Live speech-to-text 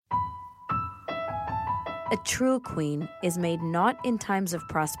A true queen is made not in times of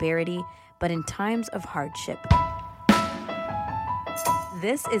prosperity, but in times of hardship.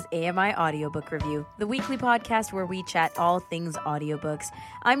 This is AMI Audiobook Review, the weekly podcast where we chat all things audiobooks.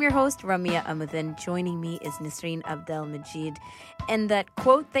 I'm your host, Ramia Amuddin. Joining me is Nisreen Abdelmajid. And that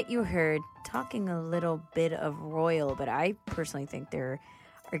quote that you heard, talking a little bit of royal, but I personally think there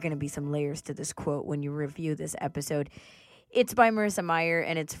are going to be some layers to this quote when you review this episode. It's by Marissa Meyer,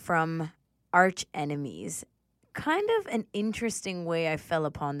 and it's from Arch Enemies. Kind of an interesting way I fell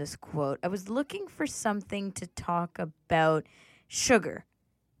upon this quote. I was looking for something to talk about sugar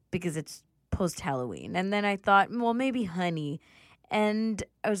because it's post-Halloween. And then I thought, well, maybe honey. And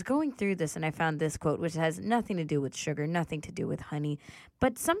I was going through this and I found this quote, which has nothing to do with sugar, nothing to do with honey,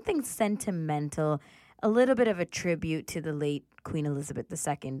 but something sentimental, a little bit of a tribute to the late Queen Elizabeth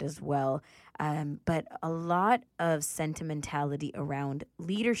II as well. But a lot of sentimentality around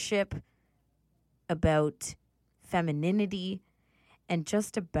leadership, about femininity, and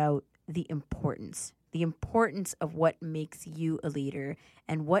just about the importance of what makes you a leader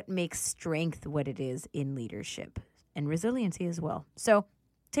and what makes strength what it is in leadership and resiliency as well. So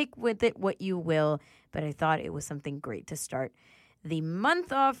take with it what you will, but I thought it was something great to start the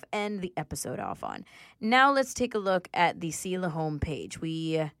month off and the episode off on. Now let's take a look at the CELA homepage.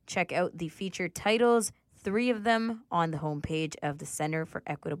 We check out the featured titles, 3 of them on the homepage of the Center for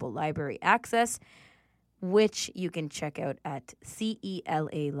Equitable Library Access, which you can check out at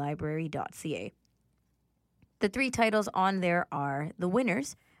celalibrary.ca. The 3 titles on there are The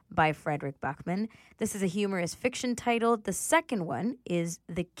Winners by Fredrik Backman. This is a humorous fiction title. The second one is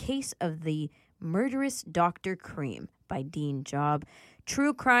The Case of the Murderous Dr. Cream by Dean Job.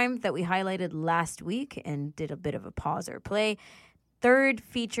 True crime that we highlighted last week and did a bit of a pause or play. Third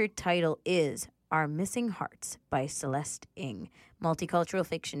featured title is Our Missing Hearts by Celeste Ng. Multicultural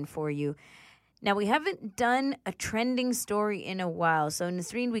fiction for you. Now, we haven't done a trending story in a while, so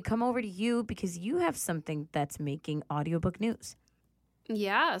Nisreen, we come over to you because you have something that's making audiobook news.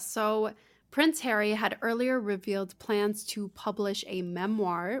 Yeah, so Prince Harry had earlier revealed plans to publish a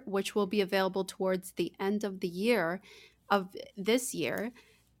memoir, which will be available towards the end of the year of this year.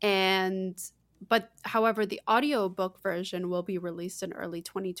 But however, the audiobook version will be released in early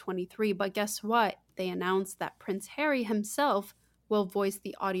 2023. But guess what? They announced that Prince Harry himself will voice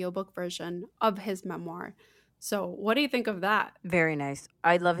the audiobook version of his memoir. So what do you think of that? Very nice.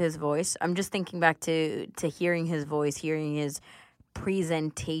 I love his voice. I'm just thinking back to hearing his voice, hearing his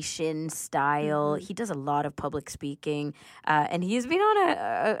presentation style. He does a lot of public speaking, and he's been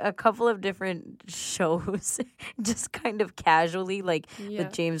on a couple of different shows just kind of casually, like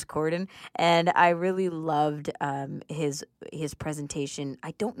with James Corden, and I really loved his presentation.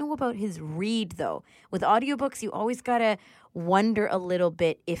 I don't know about his read though. With audiobooks, you always gotta wonder a little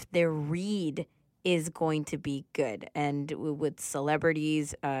bit if their read is going to be good. And with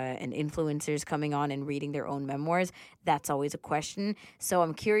celebrities and influencers coming on and reading their own memoirs, that's always a question. So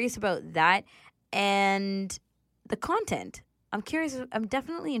I'm curious about that. And the content. I'm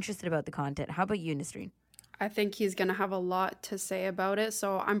definitely interested about the content. How about you, Nisreen? I think he's going to have a lot to say about it.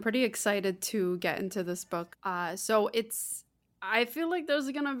 So I'm pretty excited to get into this book. I feel like there's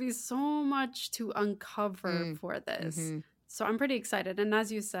going to be so much to uncover for this. Mm-hmm. So I'm pretty excited. And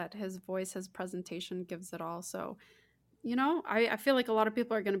as you said, his voice, his presentation gives it all. So, I feel like a lot of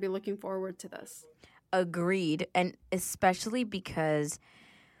people are going to be looking forward to this. Agreed. And especially because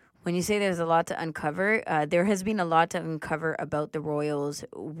when you say there's a lot to uncover, there has been a lot to uncover about the royals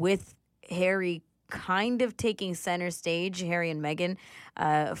with Harry kind of taking center stage, Harry and Meghan,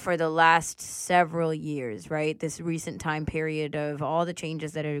 for the last several years, right? This recent time period of all the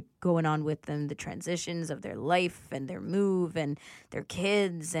changes that are going on with them, the transitions of their life and their move and their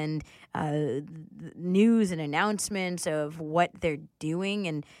kids and news and announcements of what they're doing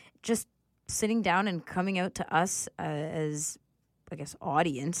and just sitting down and coming out to us as, I guess,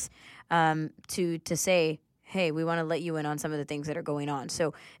 audience to say, hey, we want to let you in on some of the things that are going on.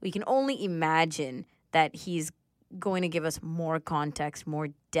 So we can only imagine that he's going to give us more context, more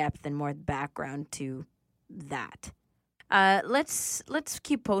depth, and more background to that. Let's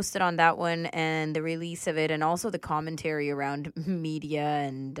keep posted on that one and the release of it, and also the commentary around media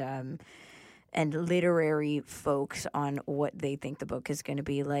and literary folks on what they think the book is going to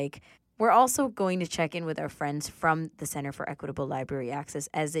be like. We're also going to check in with our friends from the Center for Equitable Library Access,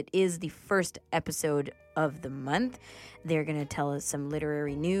 as it is the first episode of the month. They're going to tell us some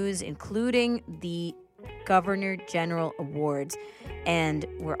literary news, including the Governor General Awards. And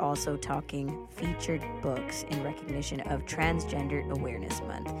we're also talking featured books in recognition of Transgender Awareness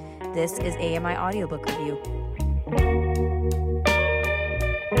Month. This is AMI Audiobook Review.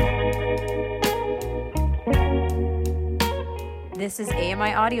 This is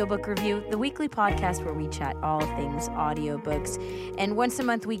AMI Audiobook Review, the weekly podcast where we chat all things audiobooks. And once a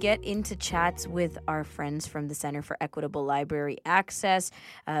month, we get into chats with our friends from the Center for Equitable Library Access.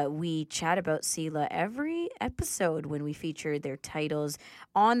 We chat about CELA every episode when we feature their titles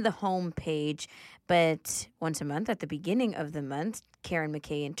on the homepage. But once a month, at the beginning of the month, Karen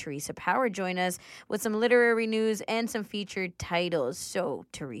McKay and Teresa Power join us with some literary news and some featured titles. So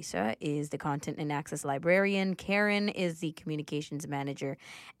Teresa is the Content and Access Librarian. Karen is the Communications Manager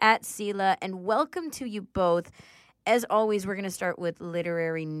at CELA. And welcome to you both. As always, we're going to start with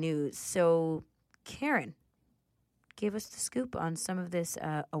literary news. So Karen, give us the scoop on some of this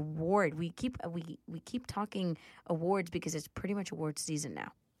award. We keep talking awards because it's pretty much award season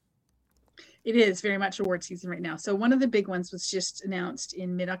now. It is very much award season right now. So one of the big ones was just announced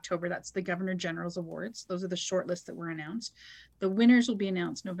in mid-October. That's the Governor General's Awards. Those are the short lists that were announced. The winners will be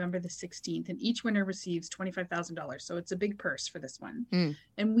announced November the 16th, and each winner receives $25,000. So it's a big purse for this one.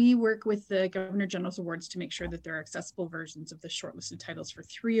 And we work with the Governor General's Awards to make sure that there are accessible versions of the shortlisted titles for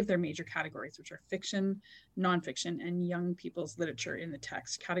 3 of their major categories, which are fiction, nonfiction, and young people's literature in the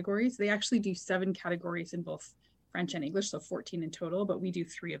text categories. They actually do 7 categories in both French and English, so 14 in total, but we do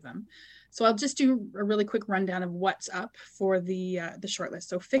 3 of them. So I'll just do a really quick rundown of what's up for the shortlist.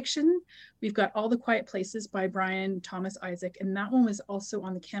 So fiction, we've got All the Quiet Places by Brian Thomas Isaac, and that one was also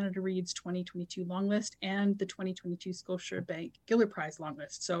on the Canada Reads 2022 longlist and the 2022 Scotiabank Giller Prize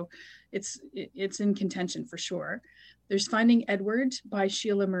longlist. So it's in contention for sure. There's Finding Edward by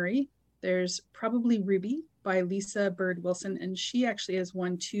Sheila Murray. There's Probably Ruby by Lisa Bird Wilson, and she actually has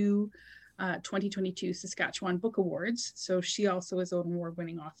won 2 2022 Saskatchewan Book Awards. So she also is an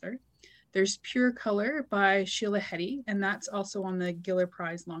award-winning author. There's Pure Color by Sheila Heti, and that's also on the Giller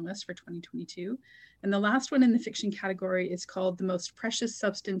Prize longlist for 2022. And the last one in the fiction category is called The Most Precious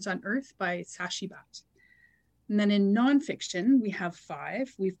Substance on Earth by Sashi Bhatt. And then in nonfiction, we have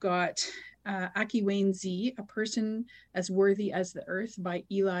 5. We've got Aki Wayne Z, A Person as Worthy as the Earth by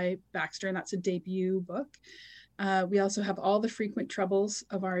Eli Baxter, and that's a debut book. We also have All the Frequent Troubles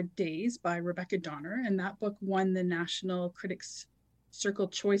of Our Days by Rebecca Donner, and that book won the National Critics Circle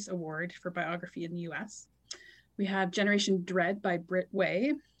Choice Award for biography in the US. We have Generation Dread by Britt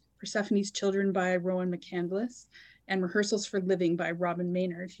Way, Persephone's Children by Rowan McCandless, and Rehearsals for Living by Robin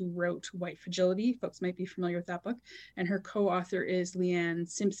Maynard, who wrote White Fragility. Folks might be familiar with that book. And her co-author is Leanne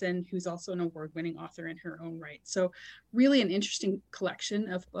Simpson, who's also an award-winning author in her own right. So really an interesting collection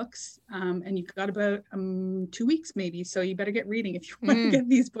of books. And you've got about 2 weeks maybe, so you better get reading if you want to get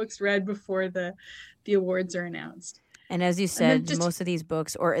these books read before the awards are announced. And as you said, most of these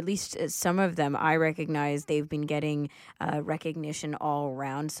books, or at least some of them, I recognize they've been getting recognition all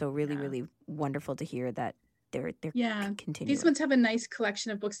around. So really wonderful to hear that they're continuing. These ones have a nice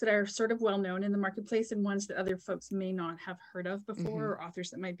collection of books that are sort of well known in the marketplace and ones that other folks may not have heard of before, or authors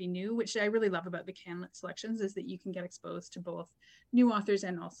that might be new, which I really love about the Canlit selections is that you can get exposed to both new authors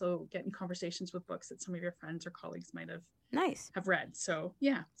and also get in conversations with books that some of your friends or colleagues might have read. So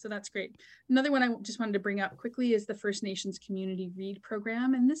so that's great. Another one I just wanted to bring up quickly is the First Nations Community Read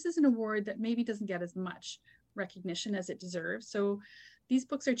Program, and this is an award that maybe doesn't get as much recognition as it deserves. So these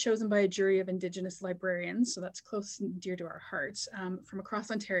books are chosen by a jury of Indigenous librarians, so that's close and dear to our hearts, from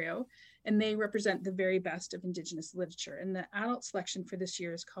across Ontario, and they represent the very best of Indigenous literature. And the adult selection for this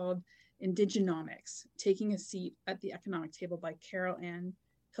year is called Indigenomics, Taking a Seat at the Economic Table by Carol Ann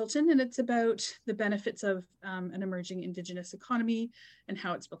Hilton, and it's about the benefits of an emerging Indigenous economy and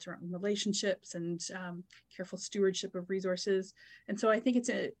how it's built around relationships and careful stewardship of resources. And so I think it's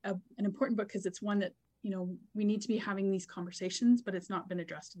an important book because it's one that we need to be having these conversations, but it's not been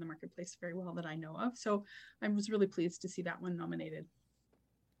addressed in the marketplace very well that I know of. So I was really pleased to see that one nominated.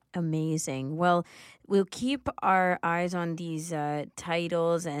 Amazing. Well, we'll keep our eyes on these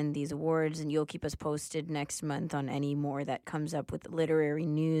titles and these awards, and you'll keep us posted next month on any more that comes up with literary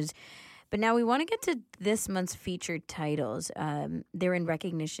news. But now we want to get to this month's featured titles. They're in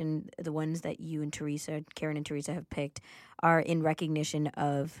recognition, the ones that you and Karen and Teresa have picked are in recognition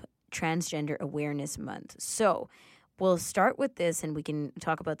of Transgender Awareness Month. So we'll start with this and we can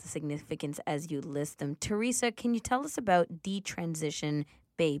talk about the significance as you list them. Teresa, can you tell us about Detransition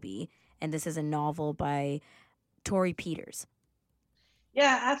Baby? And this is a novel by Tori Peters.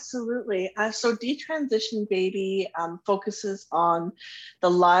 Yeah, absolutely. So Detransition Baby focuses on the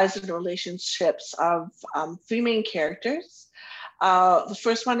lives and relationships of 3 main characters. The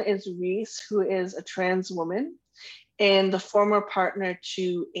first one is Reese, who is a trans woman and the former partner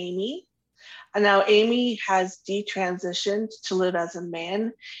to Amy. And now Amy has detransitioned to live as a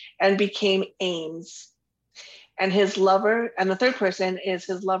man and became Ames. And his lover, and the third person is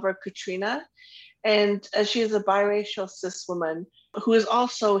his lover, Katrina. And she is a biracial cis woman who is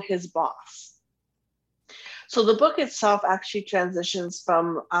also his boss. So the book itself actually transitions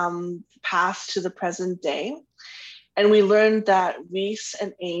from past to the present day. And we learned that Reese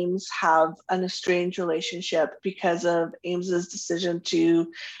and Ames have an estranged relationship because of Ames's decision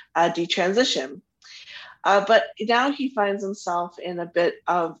to detransition. But now he finds himself in a bit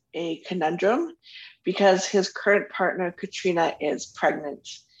of a conundrum because his current partner, Katrina, is pregnant.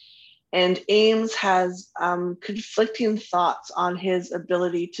 And Ames has conflicting thoughts on his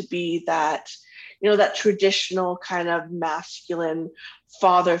ability to be that, that traditional kind of masculine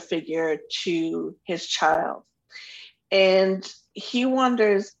father figure to his child. And he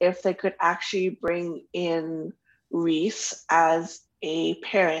wonders if they could actually bring in Reese as a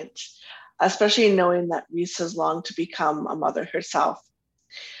parent, especially knowing that Reese has longed to become a mother herself.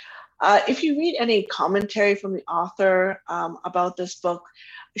 If you read any commentary from the author about this book,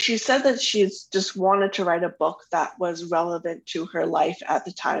 she said that she's just wanted to write a book that was relevant to her life at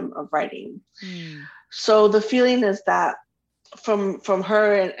the time of writing. So the feeling is that from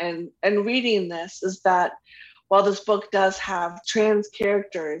her and reading this is that while this book does have trans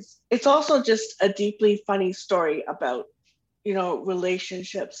characters, it's also just a deeply funny story about,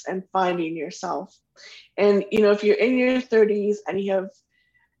 relationships and finding yourself. And, if you're in your 30s and you have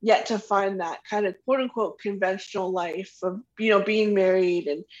yet to find that kind of quote unquote conventional life of, being married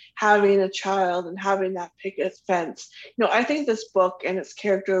and having a child and having that picket fence, I think this book and its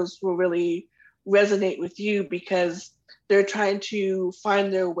characters will really resonate with you because they're trying to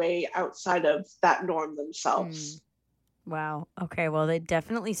find their way outside of that norm themselves. Wow. Okay. Well, it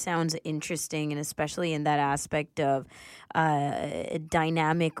definitely sounds interesting, and especially in that aspect of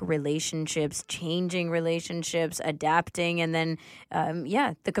dynamic relationships, changing relationships, adapting, and then,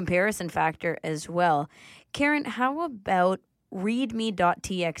 the comparison factor as well. Karen, how about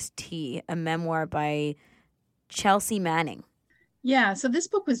readme.txt, a memoir by Chelsea Manning? Yeah, so this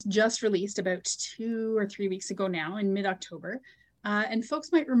book was just released about 2 or 3 weeks ago now in mid-October. And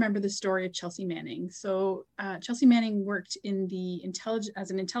folks might remember the story of Chelsea Manning. So Chelsea Manning worked in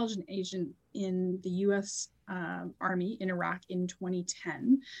as an intelligence agent in the U.S. Army in Iraq in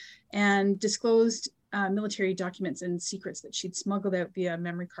 2010 and disclosed military documents and secrets that she'd smuggled out via a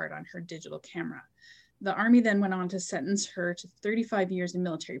memory card on her digital camera. The Army then went on to sentence her to 35 years in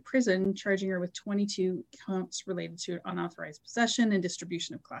military prison, charging her with 22 counts related to unauthorized possession and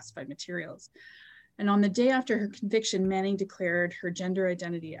distribution of classified materials. And on the day after her conviction, Manning declared her gender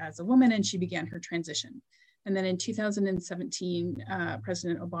identity as a woman and she began her transition. And then in 2017,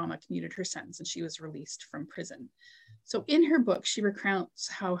 President Obama commuted her sentence and she was released from prison. So in her book, she recounts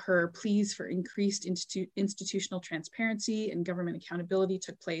how her pleas for increased institutional transparency and government accountability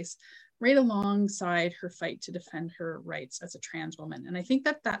took place right alongside her fight to defend her rights as a trans woman. And I think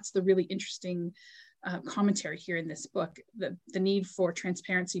that that's the really interesting commentary here in this book, the need for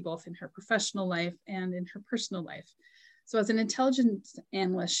transparency both in her professional life and in her personal life. So as an intelligence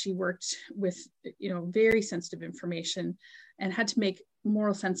analyst, she worked with very sensitive information and had to make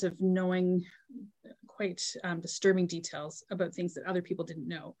moral sense of knowing quite disturbing details about things that other people didn't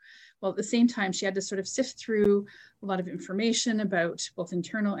know. Well, at the same time, she had to sort of sift through a lot of information about both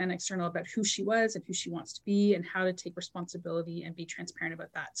internal and external about who she was and who she wants to be and how to take responsibility and be transparent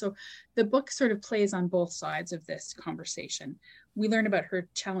about that. So the book sort of plays on both sides of this conversation. We learn about her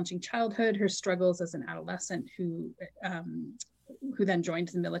challenging childhood, her struggles as an adolescent who then joined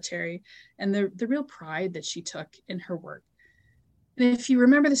the military, and the real pride that she took in her work. And if you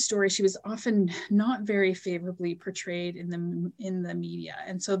remember the story, she was often not very favorably portrayed in the media.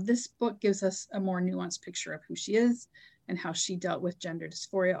 And so this book gives us a more nuanced picture of who she is and how she dealt with gender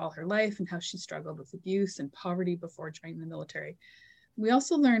dysphoria all her life and how she struggled with abuse and poverty before joining the military. We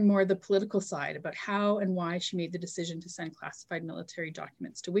also learn more of the political side about how and why she made the decision to send classified military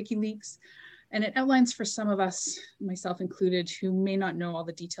documents to WikiLeaks. And it outlines for some of us, myself included, who may not know all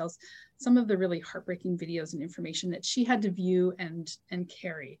the details, some of the really heartbreaking videos and information that she had to view and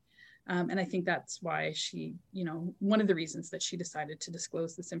carry. And I think that's why she, one of the reasons that she decided to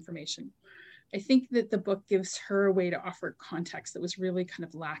disclose this information. I think that the book gives her a way to offer context that was really kind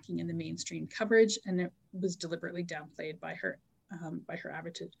of lacking in the mainstream coverage, and it was deliberately downplayed by her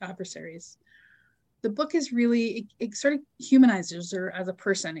adversaries. The book is really, it sort of humanizes her as a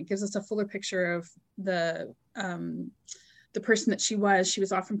person. It gives us a fuller picture of the person that she was. She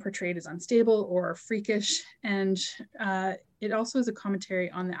was often portrayed as unstable or freakish. And it also is a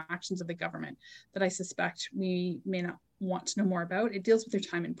commentary on the actions of the government that I suspect we may not want to know more about. It deals with her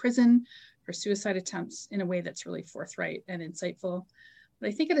time in prison, her suicide attempts in a way that's really forthright and insightful. But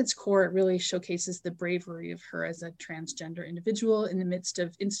I think at its core, it really showcases the bravery of her as a transgender individual in the midst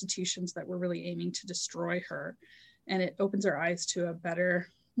of institutions that were really aiming to destroy her. And it opens our eyes to a better,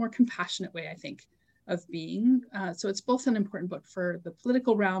 more compassionate way, I think, of being. So it's both an important book for the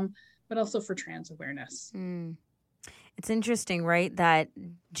political realm, but also for trans awareness. It's interesting, right? That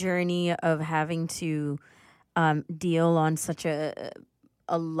journey of having to deal on such a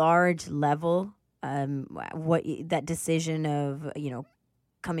large level. What that decision of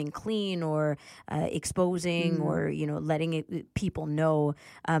coming clean or exposing or letting people know,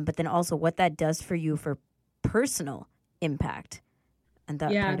 but then also what that does for you for personal impact. And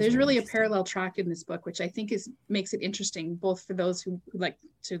that there's really a parallel track in this book, which I think makes it interesting, both for those who like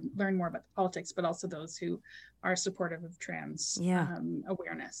to learn more about politics, but also those who are supportive of trans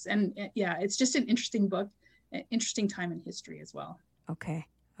awareness. And it's just an interesting book, an interesting time in history as well. Okay,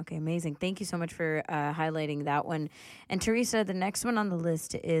 amazing. Thank you so much for highlighting that one. And Teresa, the next one on the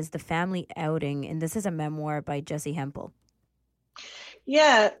list is The Family Outing, and this is a memoir by Jessie Hempel.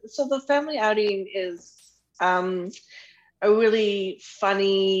 Yeah, so The Family Outing is a really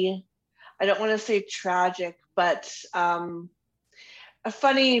funny, I don't want to say tragic, but a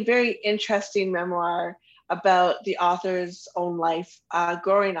funny, very interesting memoir about the author's own life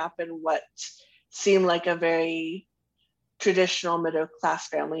growing up in what seemed like a very traditional middle-class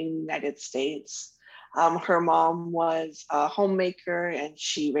family in the United States. Her mom was a homemaker and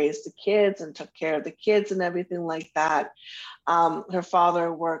she raised the kids and took care of the kids and everything like that. Her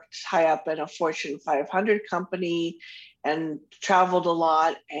father worked high up in a Fortune 500 company and traveled a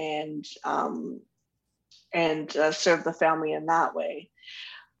lot and served the family in that way.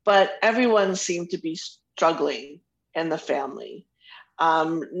 But everyone seemed to be struggling in the family,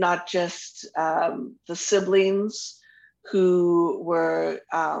 not just the siblings who were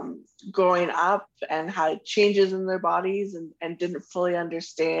growing up and had changes in their bodies and didn't fully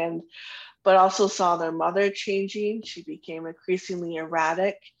understand, but also saw their mother changing. She became increasingly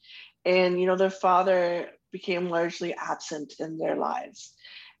erratic, and their father became largely absent in their lives.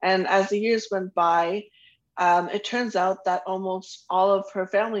 And as the years went by, it turns out that almost all of her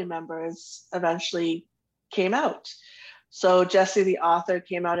family members eventually came out. So Jessie, the author,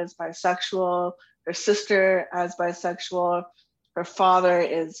 came out as bisexual, her sister as bisexual, her father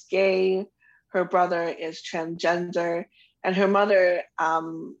is gay, her brother is transgender, and her mother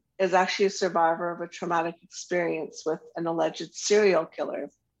is actually a survivor of a traumatic experience with an alleged serial killer.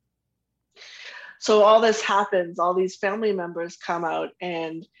 So all this happens, all these family members come out,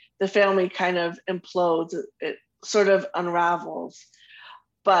 and the family kind of implodes, it sort of unravels.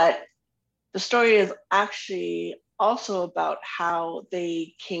 But the story is actually also about how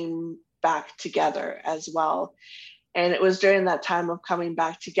they came back together as well. And it was during that time of coming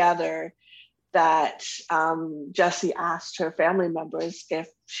back together that Jessie asked her family members if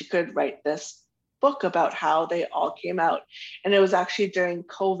she could write this book about how they all came out. And it was actually during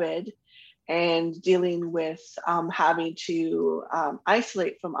COVID and dealing with having to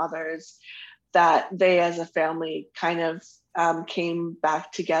isolate from others that they as a family kind of came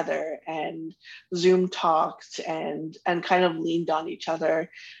back together and Zoom talked and kind of leaned on each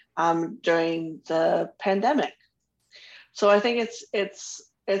other during the pandemic. So I think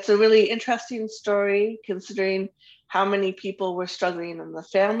it's a really interesting story considering how many people were struggling in the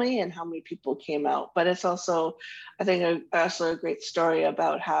family and how many people came out. But it's also, I think, also a great story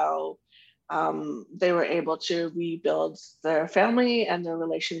about how they were able to rebuild their family and their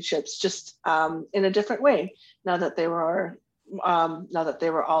relationships just in a different way now that they were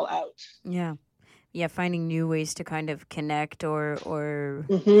all out. Yeah, finding new ways to kind of connect or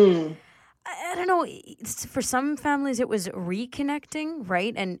Mm-hmm. I don't know. For some families, it was reconnecting,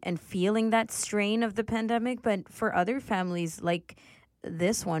 right, and feeling that strain of the pandemic. But for other families, like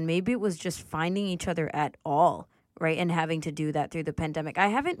this one, maybe it was just finding each other at all, right, and having to do that through the pandemic. I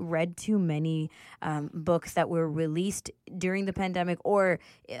haven't read too many books that were released during the pandemic, or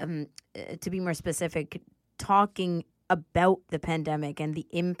to be more specific, talking about the pandemic and the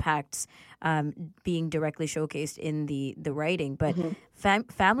impacts being directly showcased in the writing. But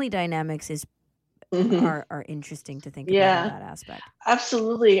family dynamics are interesting to think about in that aspect.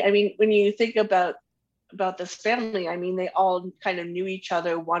 Absolutely. I mean, when you think about this family, I mean, they all kind of knew each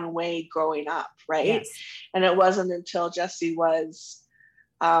other one way growing up, right? Yes. And it wasn't until Jessie was,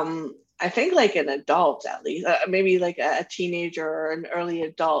 I think, like an adult, at least, maybe like a teenager or an early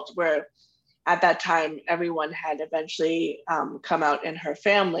adult, where at that time, everyone had eventually come out in her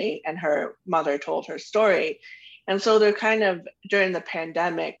family, and her mother told her story. And so they're kind of, during the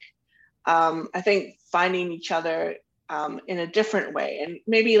pandemic, I think, finding each other in a different way, and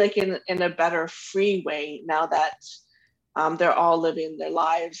maybe like in a better free way now that They're all living their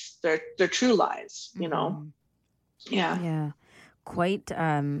lives, their true lives, you know. Yeah. Quite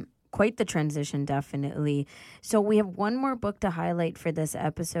the transition, definitely. So we have one more book to highlight for this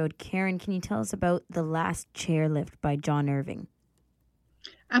episode. Karen, can you tell us about The Last Chairlift by John Irving?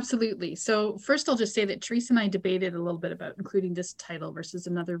 Absolutely. So first, I'll just say that Teresa and I debated a little bit about including this title versus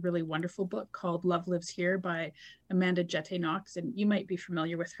another really wonderful book called Love Lives Here by Amanda Jette Knox. And you might be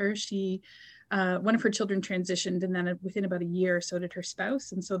familiar with her. She, one of her children transitioned, and then within about a year or so did her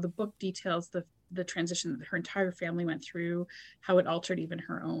spouse. And so the book details the transition that her entire family went through, how it altered even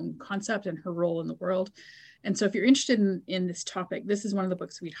her own concept and her role in the world. And so if you're interested in this topic, this is one of the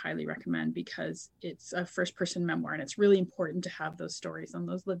books we'd highly recommend because it's a first-person memoir, and it's really important to have those stories and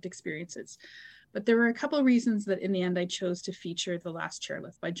those lived experiences. But there were a couple of reasons that in the end I chose to feature The Last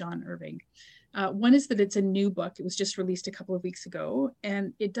Chairlift by John Irving. One is that it's a new book. It was just released a couple of weeks ago,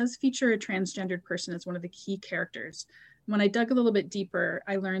 and it does feature a transgendered person as one of the key characters. When I dug a little bit deeper,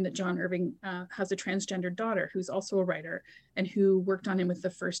 I learned that John Irving has a transgendered daughter who's also a writer and who worked on him with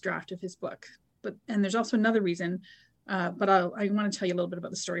the first draft of his book. And there's also another reason, but I want to tell you a little bit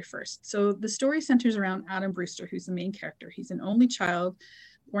about the story first. So the story centers around Adam Brewster, who's the main character. He's an only child,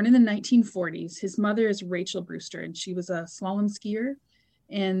 born in the 1940s. His mother is Rachel Brewster, and she was a slalom skier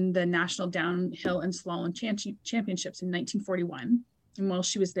in the National Downhill and Slalom Championships in 1941. And while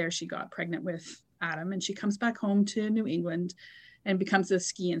she was there, she got pregnant with Adam, and she comes back home to New England and becomes a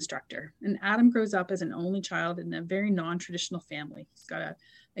ski instructor. And Adam grows up as an only child in a very non-traditional family. He's got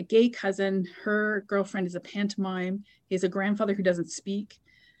a gay cousin. Her girlfriend is a pantomime. He has a grandfather who doesn't speak.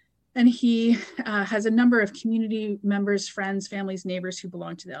 And he has a number of community members, friends, families, neighbors who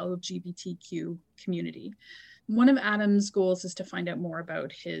belong to the LGBTQ community. One of Adam's goals is to find out more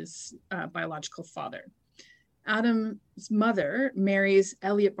about his biological father. Adam's mother marries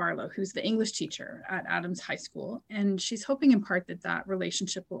Elliot Barlow, who's the English teacher at Adam's high school. And she's hoping in part that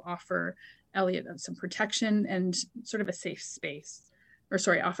relationship will offer Elliot some protection and sort of a safe space,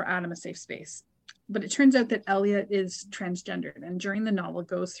 offer Adam a safe space. But it turns out that Elliot is transgendered, and during the novel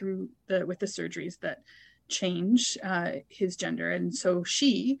goes through with the surgeries that change his gender. And so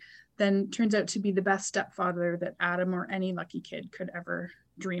she then turns out to be the best stepfather that Adam or any lucky kid could ever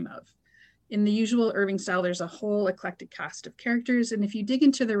dream of. In the usual Irving style, there's a whole eclectic cast of characters. And if you dig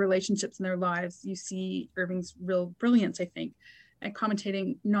into their relationships and their lives, you see Irving's real brilliance, I think, at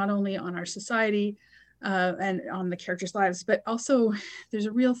commentating not only on our society and on the characters' lives, but also there's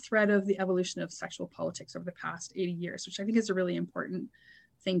a real thread of the evolution of sexual politics over the past 80 years, which I think is a really important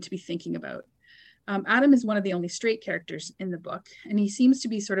thing to be thinking about. Adam is one of the only straight characters in the book, and he seems to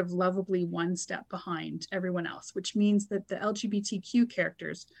be sort of lovably one step behind everyone else, which means that the LGBTQ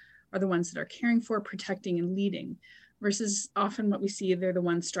characters are the ones that are caring for, protecting, and leading, versus often what we see, they're the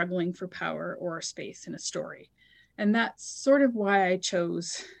ones struggling for power or space in a story. And that's sort of why I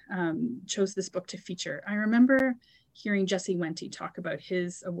chose this book to feature. I remember hearing Jesse Wente talk about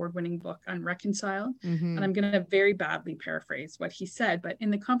his award-winning book, Unreconciled, and I'm going to very badly paraphrase what he said, but in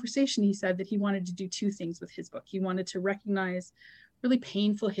the conversation, he said that he wanted to do two things with his book. He wanted to recognize really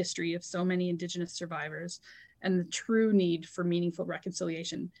painful history of so many Indigenous survivors and the true need for meaningful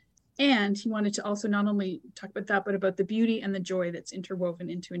reconciliation. And he wanted to also not only talk about that, but about the beauty and the joy that's interwoven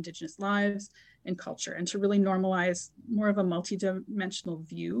into Indigenous lives and culture, and to really normalize more of a multidimensional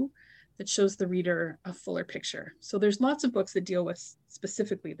view that shows the reader a fuller picture. So there's lots of books that deal with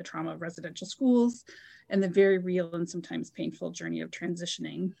specifically the trauma of residential schools and the very real and sometimes painful journey of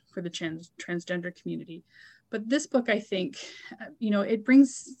transitioning for the transgender community. But this book, I think, it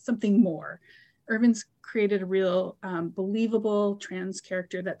brings something more. Irving's created a real believable trans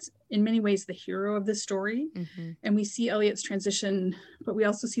character that's in many ways the hero of the story. And we see Elliot's transition, but we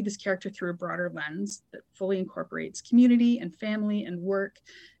also see this character through a broader lens that fully incorporates community and family and work,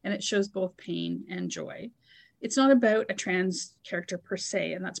 and it shows both pain and joy. It's not about a trans character per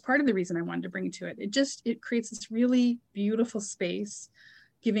se, and that's part of the reason I wanted to bring it to it. It creates this really beautiful space,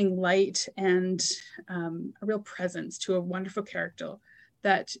 giving light and a real presence to a wonderful character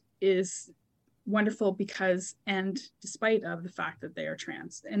that is wonderful because and despite of the fact that they are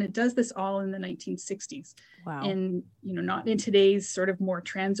trans. And it does this all in the 1960s. Wow. In not in today's sort of more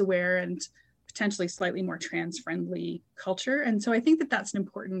trans aware and potentially slightly more trans friendly culture. And so I think that that's an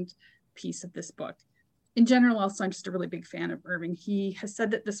important piece of this book. In general, also, I'm just a really big fan of Irving. He has said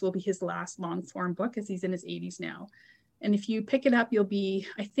that this will be his last long form book as he's in his 80s now. And if you pick it up, you'll be,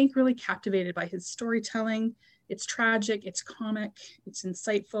 I think, really captivated by his storytelling. It's tragic, it's comic, it's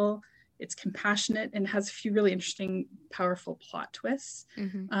insightful, it's compassionate, and has a few really interesting, powerful plot twists.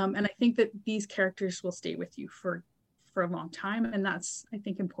 And I think that these characters will stay with you for a long time. And that's, I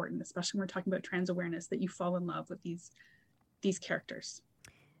think, important, especially when we're talking about trans awareness, that you fall in love with these these characters.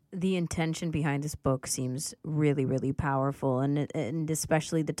 The intention behind this book seems really, really powerful, and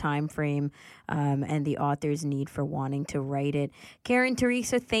especially the time frame and the author's need for wanting to write it. Karen,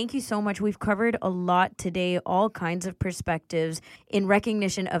 Teresa, thank you so much. We've covered a lot today, all kinds of perspectives in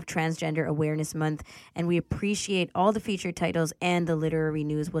recognition of Transgender Awareness Month, and we appreciate all the featured titles and the literary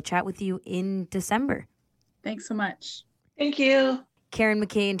news. We'll chat with you in December. Thanks so much. Thank you. Karen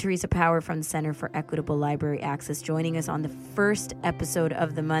McKay and Teresa Power from the Center for Equitable Library Access joining us on the first episode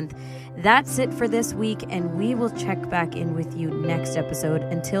of the month. That's it for this week, and we will check back in with you next episode.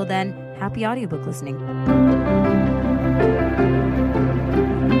 Until then, happy audiobook listening.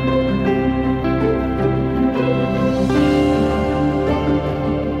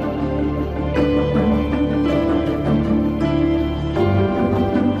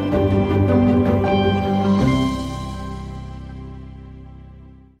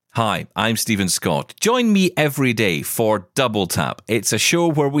 Hi, I'm Stephen Scott. Join me every day for Double Tap. It's a show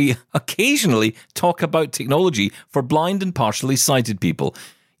where we occasionally talk about technology for blind and partially sighted people.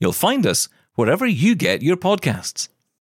 You'll find us wherever you get your podcasts.